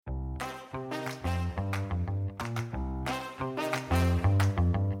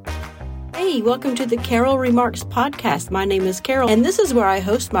Hey, welcome to the Carol Remarks podcast. My name is Carol, and this is where I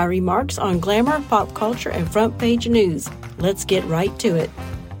host my remarks on glamour, pop culture, and front page news. Let's get right to it.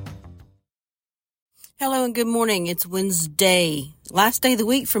 Hello and good morning. It's Wednesday, last day of the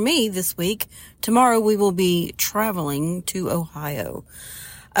week for me this week. Tomorrow we will be traveling to Ohio.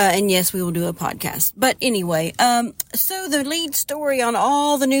 And yes, we will do a podcast. But anyway, so the lead story on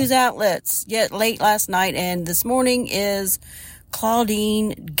all the news outlets yet late last night and this morning is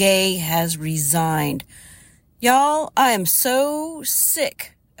Claudine Gay has resigned. Y'all, I am so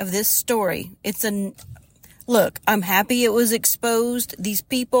sick of this story. Look, I'm happy it was exposed. These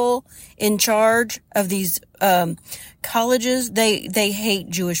people in charge of these colleges, they hate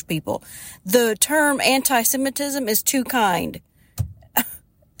Jewish people. The term anti-Semitism is too kind.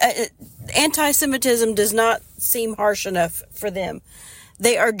 Anti-Semitism does not seem harsh enough for them.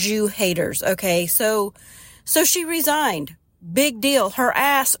 They are Jew haters, okay? So she resigned. Big deal. Her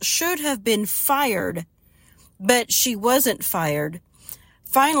ass should have been fired, but she wasn't fired.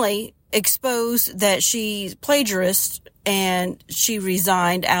 Finally exposed that she's plagiarist and she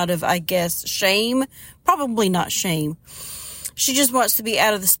resigned out of, I guess, shame. Probably not shame. She just wants to be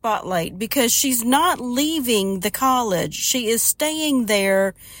out of the spotlight because she's not leaving the college. She is staying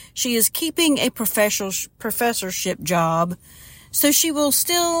there. She is keeping a professorship job. So she will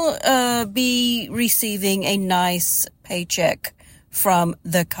still be receiving a nice paycheck from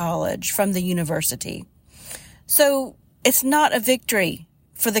the college, from the university. So it's not a victory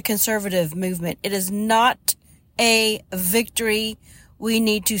for the conservative movement. It is not a victory. We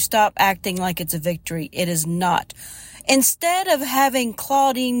need to stop acting like it's a victory. It is not. Instead of having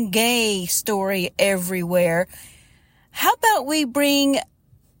Claudine Gay story everywhere, how about we bring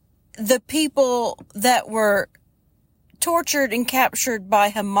the people that were tortured and captured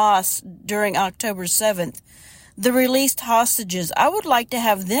by Hamas during October 7th, the released hostages? I would like to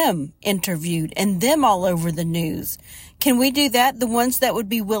have them interviewed and them all over the news. Can we do that? The ones that would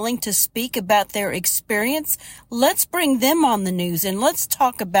be willing to speak about their experience? Let's bring them on the news and let's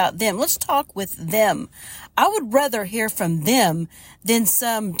talk about them. Let's talk with them. I would rather hear from them than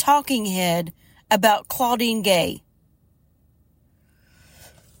some talking head about Claudine Gay.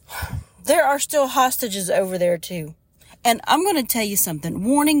 There are still hostages over there too. And I'm going to tell you something.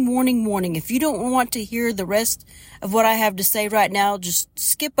 Warning, warning, warning. If you don't want to hear the rest of what I have to say right now, just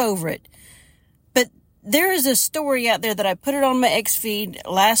skip over it. But there is a story out there that I put it on my X feed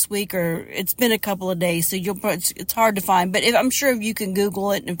last week, or it's been a couple of days, so it's hard to find. But I'm sure you can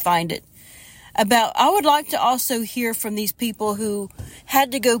Google it and find it. I would like to also hear from these people who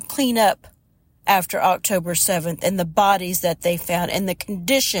had to go clean up after October 7th and the bodies that they found and the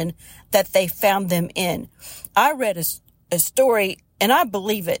condition that they found them in. I read a story, and I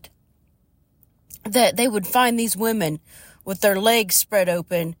believe it, that they would find these women with their legs spread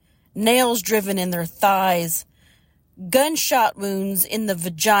open, nails driven in their thighs, gunshot wounds in the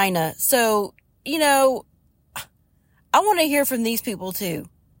vagina. So, I want to hear from these people too.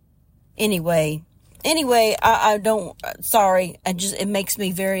 Anyway, it makes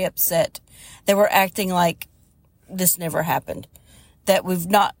me very upset that we're acting like this never happened, that we've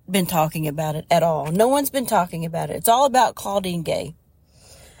not been talking about it at all. No one's been talking about it. It's all about Claudine Gay,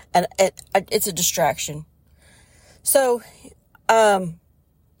 and it's a distraction. So, I'm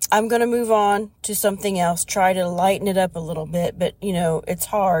going to move on to something else, try to lighten it up a little bit, but, it's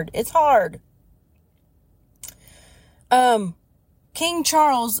hard. It's hard. King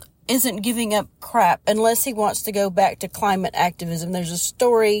Charles isn't giving up crap unless he wants to go back to climate activism. There's a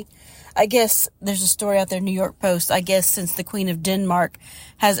story out there in New York Post. I guess since the Queen of Denmark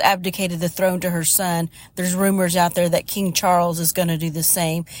has abdicated the throne to her son, there's rumors out there that King Charles is going to do the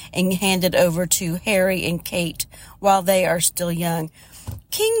same and hand it over to Harry and Kate while they are still young.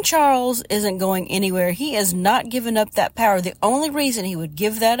 King Charles isn't going anywhere. He has not given up that power. The only reason he would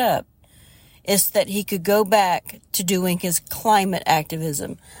give that up is that he could go back to doing his climate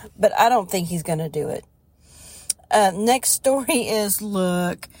activism. But I don't think he's going to do it. Next story is,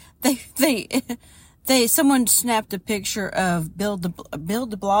 look, someone snapped a picture of Bill de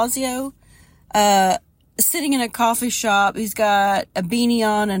Blasio, sitting in a coffee shop. He's got a beanie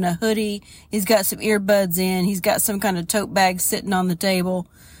on and a hoodie. He's got some earbuds in. He's got some kind of tote bag sitting on the table.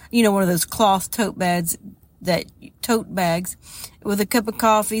 One of those cloth tote bags with a cup of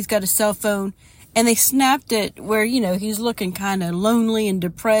coffee. He's got a cell phone, and they snapped it where, he's looking kind of lonely and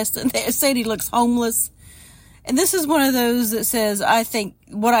depressed, and they said he looks homeless. And this is one of those that says,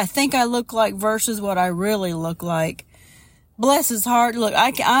 what I think I look like versus what I really look like. Bless his heart. Look,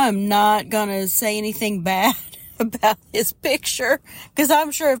 I'm not gonna say anything bad about his picture, because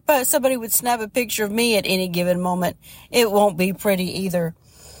I'm sure if somebody would snap a picture of me at any given moment, it won't be pretty either.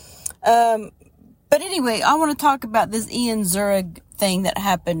 But anyway, I want to talk about this Ian Ziering thing that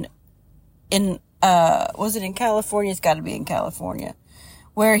happened in, was it in California? It's got to be in California,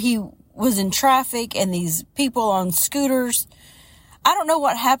 where he was in traffic and these people on scooters, I don't know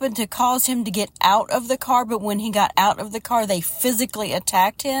what happened to cause him to get out of the car, but when he got out of the car, they physically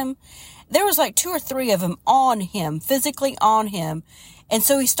attacked him. There was like 2 or 3 of them on him, physically on him. And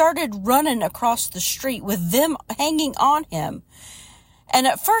so he started running across the street with them hanging on him. And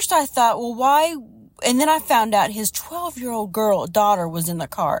at first I thought, well, why? And then I found out his 12-year-old daughter was in the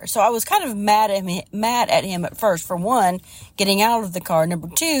car. So I was kind of mad at him at first. For one, getting out of the car. Number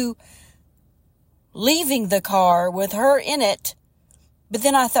 2, leaving the car with her in it. But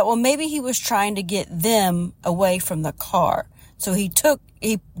then I thought, well, maybe he was trying to get them away from the car. So he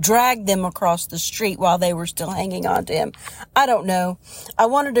dragged them across the street while they were still hanging on to him. I don't know. I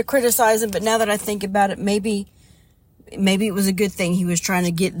wanted to criticize him, but now that I think about it, maybe it was a good thing he was trying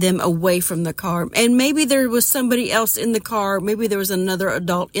to get them away from the car. And maybe there was somebody else in the car. Maybe there was another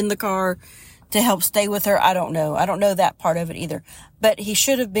adult in the car to help stay with her. I don't know. I don't know that part of it either. But he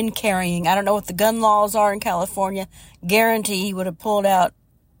should have been carrying. I don't know what the gun laws are in California. Guarantee he would have pulled out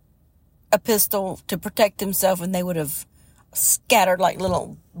a pistol to protect himself and they would have scattered like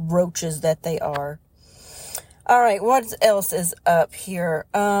little roaches that they are. All right, what else is up here?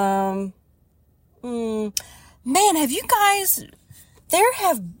 Man, have you guys, there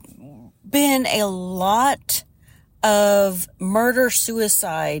have been a lot of murder,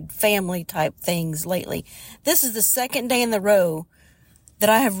 suicide, family type things lately. This is the second day in a row that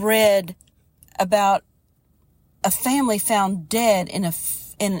I have read about a family found dead in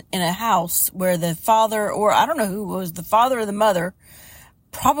a house where the father, or I don't know who was the father or the mother,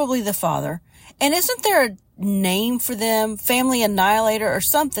 probably the father. And isn't there a name for them? Family annihilator or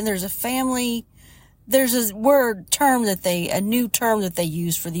something? There's a new term that they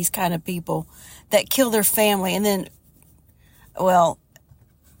use for these kind of people that kill their family. And then, well,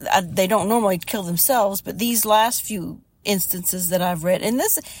 they don't normally kill themselves, but these last few instances that I've read, and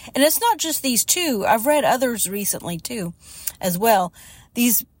it's not just these 2. I've read others recently too, as well.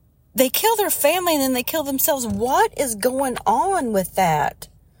 They kill their family and then they kill themselves. What is going on with that?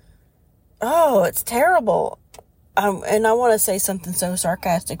 Oh, it's terrible. And I want to say something so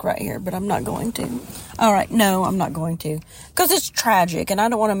sarcastic right here, but I'm not going to. All right. No, I'm not going to. Because it's tragic and I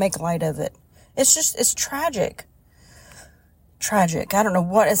don't want to make light of it. It's tragic. Tragic. I don't know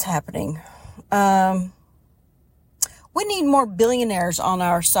what is happening. We need more billionaires on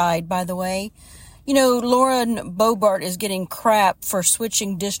our side, by the way. You know, Lauren Boebert is getting crap for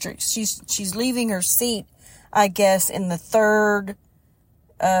switching districts. She's leaving her seat, I guess, in the 3rd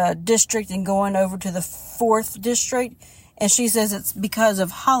district and going over to the 4th district. And she says it's because of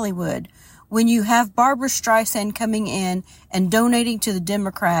Hollywood. When you have Barbara Streisand coming in and donating to the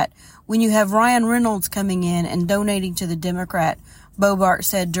Democrat, when you have Ryan Reynolds coming in and donating to the Democrat, Boebert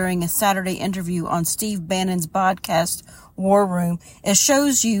said during a Saturday interview on Steve Bannon's podcast War Room, it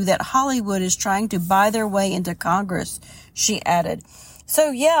shows you that Hollywood is trying to buy their way into Congress, she added.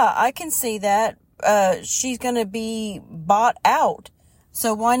 So yeah, I can see that. She's going to be bought out.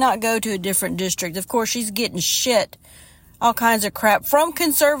 So why not go to a different district? Of course, she's getting shit, all kinds of crap from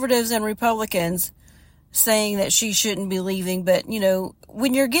conservatives and Republicans saying that she shouldn't be leaving. But, you know,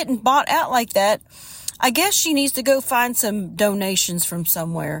 when you're getting bought out like that, I guess she needs to go find some donations from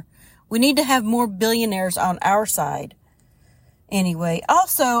somewhere. We need to have more billionaires on our side. Anyway,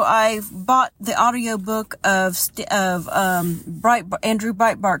 also I bought the audiobook of Andrew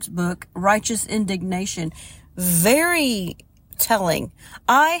Breitbart's book, Righteous Indignation. Very telling.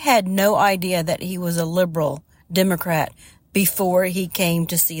 I had no idea that he was a liberal Democrat before he came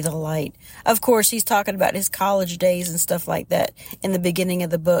to see the light. Of course, he's talking about his college days and stuff like that in the beginning of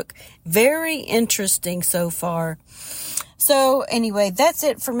the book. Very interesting so far. So anyway, that's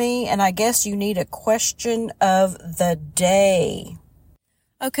it for me, and I guess you need a question of the day.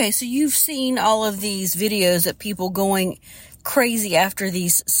 Okay, so you've seen all of these videos of people going crazy after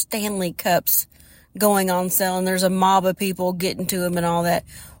these Stanley Cups going on sale, and there's a mob of people getting to them and all that.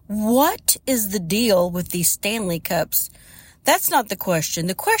 What is the deal with these Stanley Cups? That's not the question.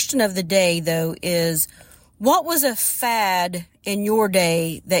 The question of the day, though, is what was a fad in your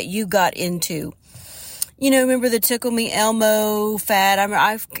day that you got into? You know, remember the Tickle Me Elmo fad?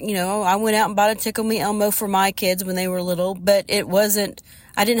 I went out and bought a Tickle Me Elmo for my kids when they were little, but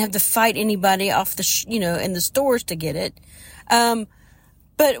I didn't have to fight anybody off in the stores to get it.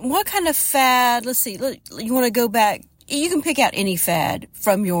 But what kind of fad? Let's see. You want to go back? You can pick out any fad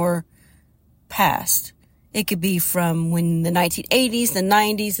from your past. It could be from when the 1980s, the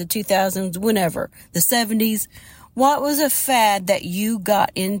 90s, the 2000s, whenever, the 70s. What was a fad that you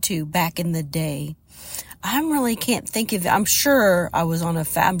got into back in the day? I really can't think of it. I'm sure I was on a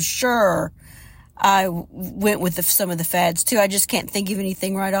fad. I'm sure I went with some of the fads too. I just can't think of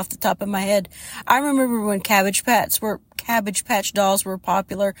anything right off the top of my head. I remember when Cabbage Patch dolls were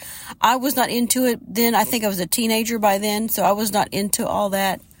popular. I was not into it then. I think I was a teenager by then, so I was not into all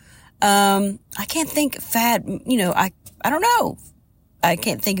that. I can't think fad, I don't know. I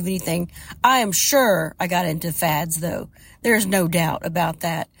can't think of anything. I am sure I got into fads though. There's no doubt about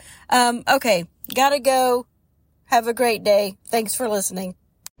that. Okay, gotta go. Have a great day. Thanks for listening.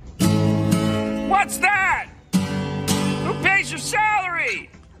 What's that? Who pays your salary?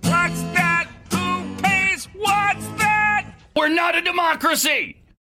 What's that? Who pays? What's that? We're not a democracy!